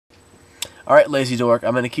Alright, lazy dork,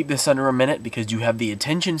 I'm going to keep this under a minute because you have the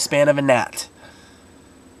attention span of a gnat.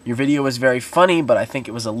 Your video was very funny, but I think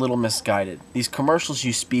it was a little misguided. These commercials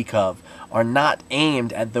you speak of are not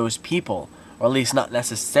aimed at those people, or at least not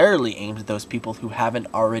necessarily aimed at those people who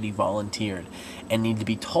haven't already volunteered and need to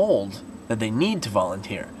be told that they need to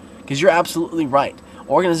volunteer. Because you're absolutely right.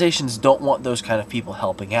 Organizations don't want those kind of people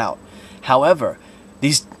helping out. However,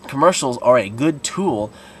 these commercials are a good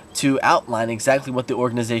tool to outline exactly what the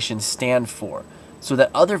organizations stand for, so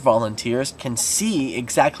that other volunteers can see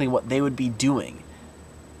exactly what they would be doing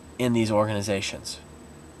in these organizations.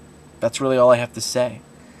 That's really all I have to say.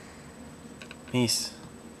 Peace.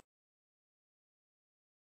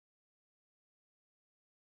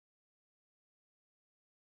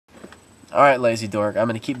 Alright, lazy dork, I'm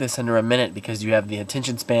going to keep this under a minute because you have the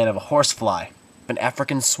attention span of a horsefly, an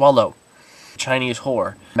African swallow, Chinese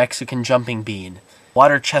whore, Mexican jumping bean,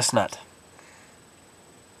 water chestnut,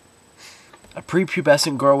 a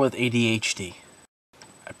prepubescent girl with ADHD,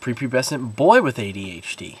 a prepubescent boy with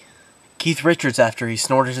ADHD, Keith Richards after he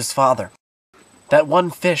snorted his father, that one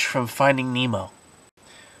fish from Finding Nemo,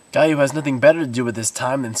 guy who has nothing better to do with his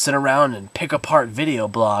time than sit around and pick apart video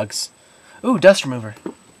blogs. Ooh, dust remover.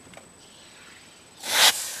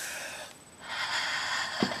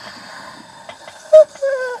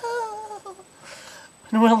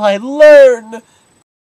 When will I learn?